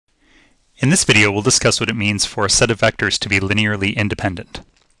In this video, we'll discuss what it means for a set of vectors to be linearly independent.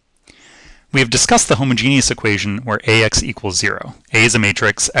 We have discussed the homogeneous equation where Ax equals 0. A is a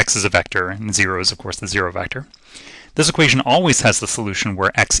matrix, x is a vector, and 0 is of course the 0 vector. This equation always has the solution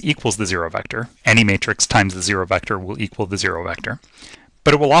where x equals the 0 vector. Any matrix times the 0 vector will equal the 0 vector.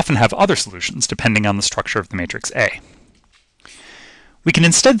 But it will often have other solutions depending on the structure of the matrix A. We can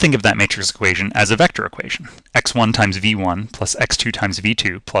instead think of that matrix equation as a vector equation. x1 times v1 plus x2 times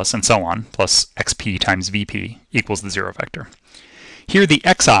v2 plus and so on plus xp times vp equals the 0 vector. Here the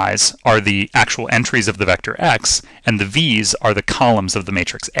xi's are the actual entries of the vector x, and the v's are the columns of the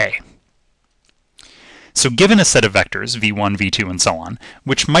matrix A. So given a set of vectors, v1, v2, and so on,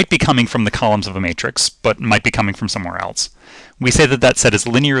 which might be coming from the columns of a matrix, but might be coming from somewhere else, we say that that set is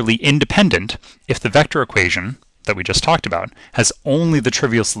linearly independent if the vector equation that we just talked about has only the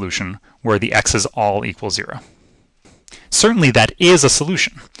trivial solution where the x's all equal 0. Certainly that is a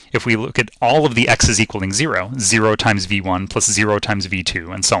solution. If we look at all of the x's equaling 0, 0 times v1 plus 0 times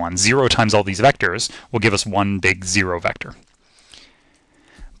v2 and so on, 0 times all these vectors will give us one big 0 vector.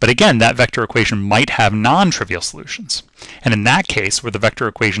 But again, that vector equation might have non-trivial solutions. And in that case, where the vector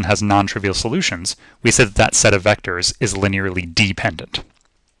equation has non-trivial solutions, we say that that set of vectors is linearly dependent.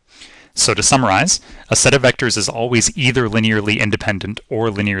 So to summarize, a set of vectors is always either linearly independent or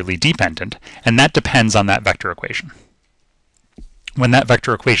linearly dependent, and that depends on that vector equation. When that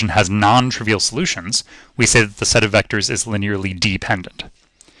vector equation has non-trivial solutions, we say that the set of vectors is linearly dependent.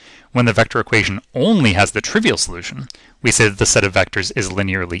 When the vector equation only has the trivial solution, we say that the set of vectors is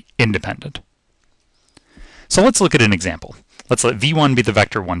linearly independent. So let's look at an example. Let's let v1 be the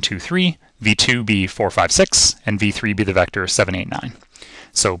vector 1, 2, 3, v2 be 4, 5, 6, and v3 be the vector 7, 8, 9.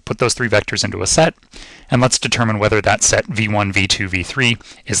 So put those three vectors into a set, and let's determine whether that set v1, v2,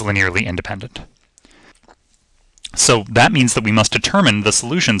 v3 is linearly independent. So that means that we must determine the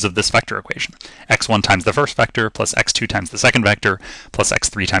solutions of this vector equation. x1 times the first vector plus x2 times the second vector plus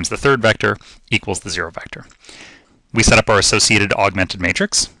x3 times the third vector equals the 0 vector. We set up our associated augmented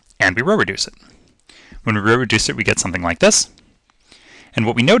matrix, and we row reduce it. When we row reduce it, we get something like this. And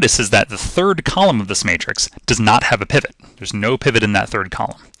what we notice is that the third column of this matrix does not have a pivot. There's no pivot in that third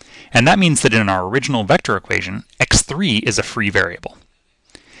column. And that means that in our original vector equation, x3 is a free variable.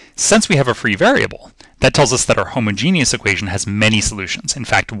 Since we have a free variable, that tells us that our homogeneous equation has many solutions. In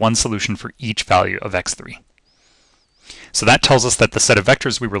fact, one solution for each value of x3. So that tells us that the set of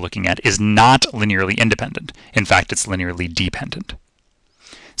vectors we were looking at is not linearly independent. In fact, it's linearly dependent.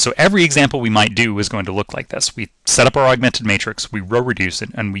 So every example we might do is going to look like this. We set up our augmented matrix, we row reduce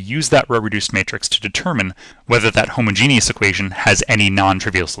it, and we use that row reduced matrix to determine whether that homogeneous equation has any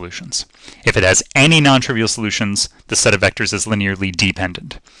non-trivial solutions. If it has any non-trivial solutions, the set of vectors is linearly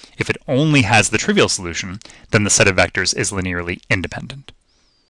dependent. If it only has the trivial solution, then the set of vectors is linearly independent.